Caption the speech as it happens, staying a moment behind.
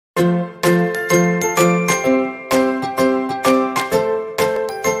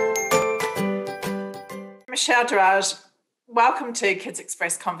Michelle Drage, welcome to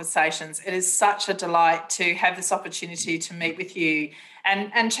KidsXpress Conversations. It is such a delight to have this opportunity to meet with you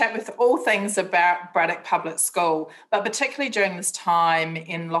and chat with all things about Braddock Public School, but particularly during this time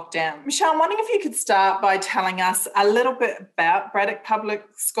in lockdown. Michelle, I'm wondering if you could start by telling us a little bit about Braddock Public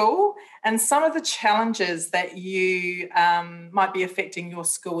School and some of the challenges that you might be affecting your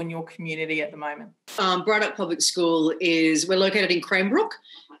school and your community at the moment. Braddock Public School we're located in Cranbrook,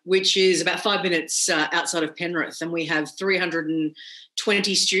 which is about 5 minutes outside of Penrith, and we have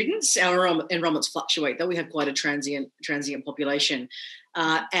 320 students. Our enrolments fluctuate, though we have quite a transient population.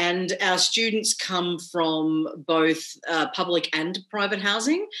 And our students come from both public and private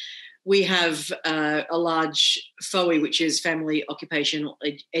housing. We have a large FOE, which is Family Occupational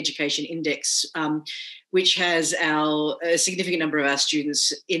Education Index, which has a significant number of our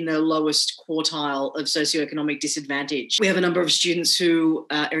students in the lowest quartile of socioeconomic disadvantage. We have a number of students who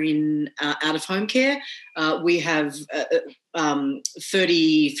are in out-of-home care. We have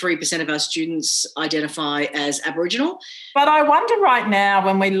 33% of our students identify as Aboriginal. But I wonder right now,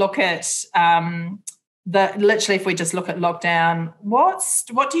 when we look at literally, if we just look at lockdown, what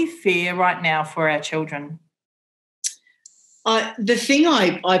do you fear right now for our children? The thing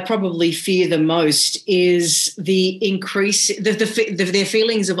I probably fear the most is the increase, their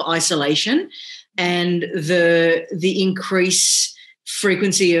feelings of isolation and the increased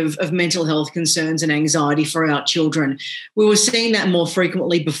frequency of mental health concerns and anxiety for our children. We were seeing that more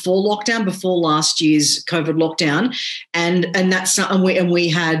frequently before lockdown, before last year's COVID lockdown, and we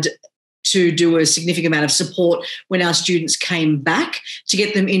had to do a significant amount of support when our students came back to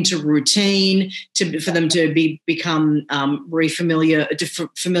get them into routine, for them to become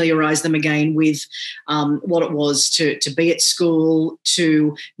familiarise them again with what it was to be at school,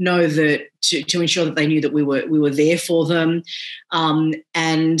 to know that to ensure that they knew that we were there for them.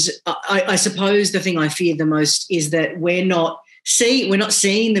 And I suppose the thing I fear the most is that we're not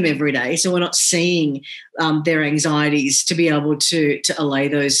seeing them every day, so we're not seeing their anxieties to be able to allay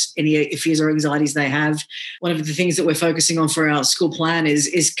any fears or anxieties they have. One of the things that we're focusing on for our school plan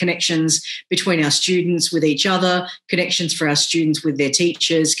is connections between our students with each other, connections for our students with their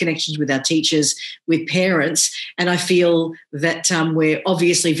teachers, connections with our teachers with parents. And I feel that we're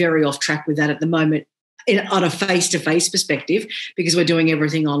obviously very off track with that at the moment on a face-to-face perspective, because we're doing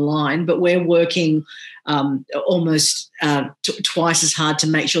everything online, but we're working almost twice as hard to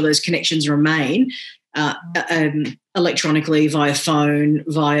make sure those connections remain electronically, via phone,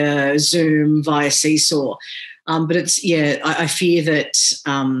 via Zoom, via Seesaw. But I fear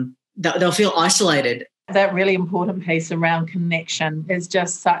that they'll feel isolated. That really important piece around connection is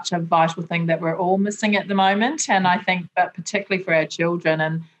just such a vital thing that we're all missing at the moment. And I think that particularly for our children,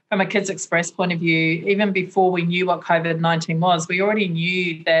 and from a KidsXpress point of view, even before we knew what COVID-19 was, we already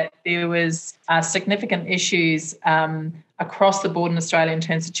knew that there was significant issues across the board in Australia in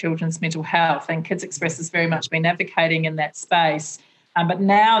terms of children's mental health, and KidsXpress has very much been advocating in that space. But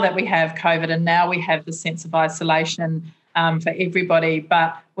now that we have COVID and now we have the sense of isolation for everybody,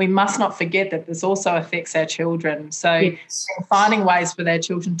 but we must not forget that this also affects our children. So yes, finding ways for their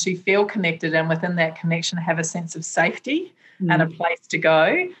children to feel connected and within that connection have a sense of safety and a place to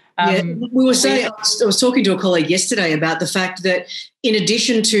go. We were saying, I was talking to a colleague yesterday about the fact that in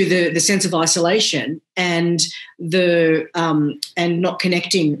addition to the sense of isolation and and not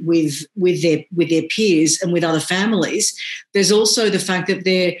connecting with their peers and with other families, there's also the fact that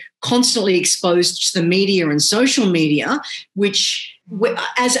they're constantly exposed to the media and social media, which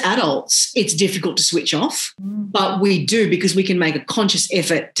as adults, it's difficult to switch off, but we do, because we can make a conscious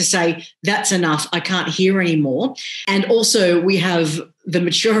effort to say, that's enough, I can't hear anymore. And also we have the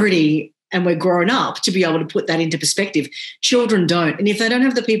maturity and we're grown up to be able to put that into perspective. Children don't. And if they don't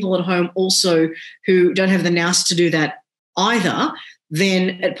have the people at home also who don't have the nous to do that either,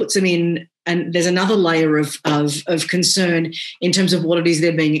 then it puts them in, and there's another layer of concern in terms of what it is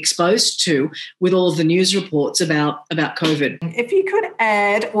they're being exposed to with all of the news reports about COVID. If you could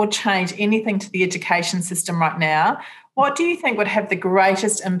add or change anything to the education system right now, what do you think would have the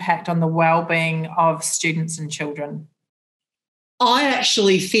greatest impact on the well-being of students and children? I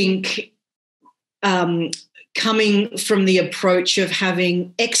actually think coming from the approach of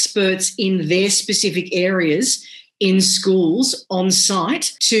having experts in their specific areas in schools on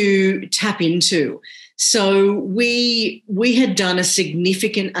site to tap into. So we had done a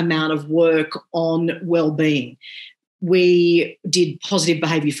significant amount of work on well-being, We did positive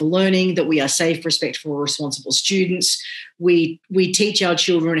behaviour for learning, that we are safe, respectful, responsible students. We teach our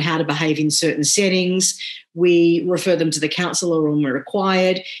children how to behave in certain settings. We refer them to the counsellor when we're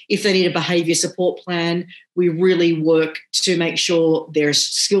required. If they need a behaviour support plan, we really work to make sure there's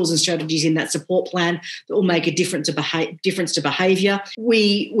skills and strategies in that support plan that will make a difference to behaviour.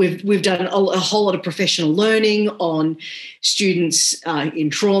 We've done a whole lot of professional learning on students in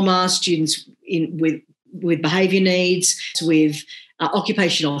trauma, students with behaviour needs, with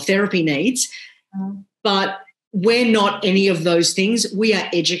occupational therapy needs. But we're not any of those things. We are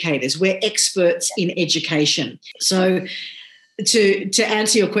educators. We're experts in education. So to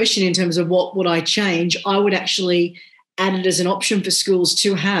answer your question in terms of what would I change, I would actually add it as an option for schools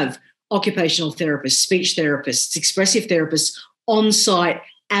to have occupational therapists, speech therapists, expressive therapists on site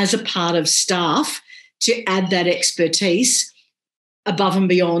as a part of staff to add that expertise above and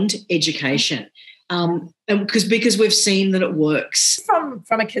beyond education. And because we've seen that it works. From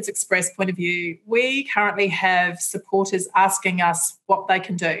a KidsXpress point of view, we currently have supporters asking us what they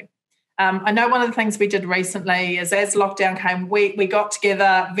can do. I know one of the things we did recently is as lockdown came, we got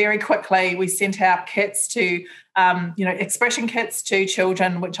together very quickly. We sent out kits to, expression kits to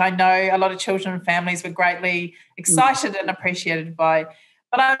children, which I know a lot of children and families were greatly excited and appreciated by.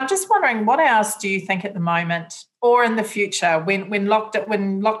 But I'm just wondering, what else do you think at the moment or in the future, when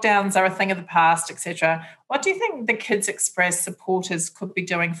lockdowns are a thing of the past, etc., what do you think the KidsXpress supporters could be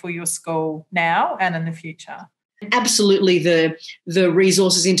doing for your school now and in the future? Absolutely, the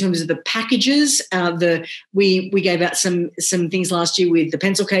resources in terms of the packages. We gave out some things last year with the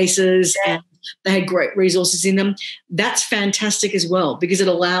pencil cases, and they had great resources in them. That's fantastic as well, because it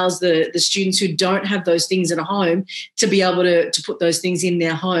allows the students who don't have those things at home to be able to put those things in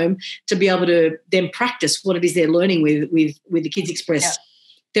their home, to be able to then practice what it is they're learning with the KidsXpress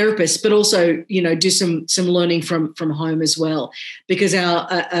therapists, but also, do some learning from home as well, because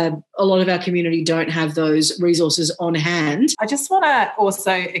a lot of our community don't have those resources on hand. I just want to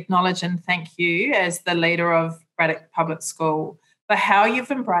also acknowledge and thank you as the leader of Braddock Public School for how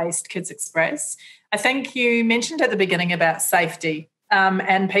you've embraced KidsXpress. I think you mentioned at the beginning about safety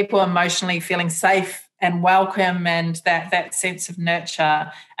and people emotionally feeling safe and welcome and that sense of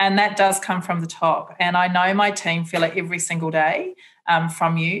nurture, and that does come from the top. And I know my team feel it every single day.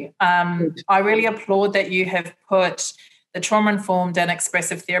 From you. I really applaud that you have put the trauma-informed and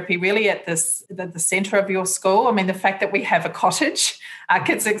expressive therapy really at the centre of your school. I mean, the fact that we have a cottage, the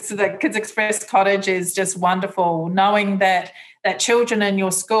KidsXpress cottage is just wonderful, knowing that children in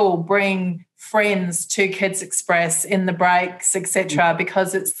your school bring friends to KidsXpress in the breaks, etc.,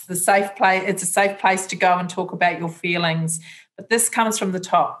 because it's a safe place to go and talk about your feelings. But this comes from the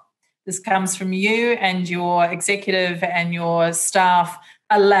top. This comes from you and your executive and your staff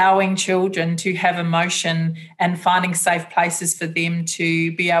allowing children to have emotion and finding safe places for them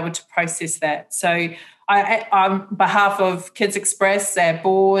to be able to process that. So on behalf of KidsXpress, our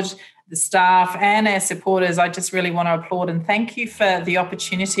board, the staff and our supporters, I just really want to applaud and thank you for the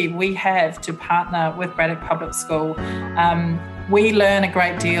opportunity we have to partner with Braddock Public School. We learn a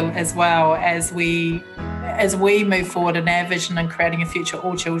great deal as well as we move forward in our vision and creating a future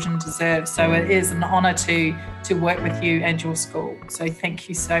all children deserve. So it is an honour to work with you and your school. So thank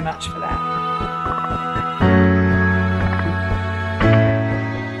you so much for that.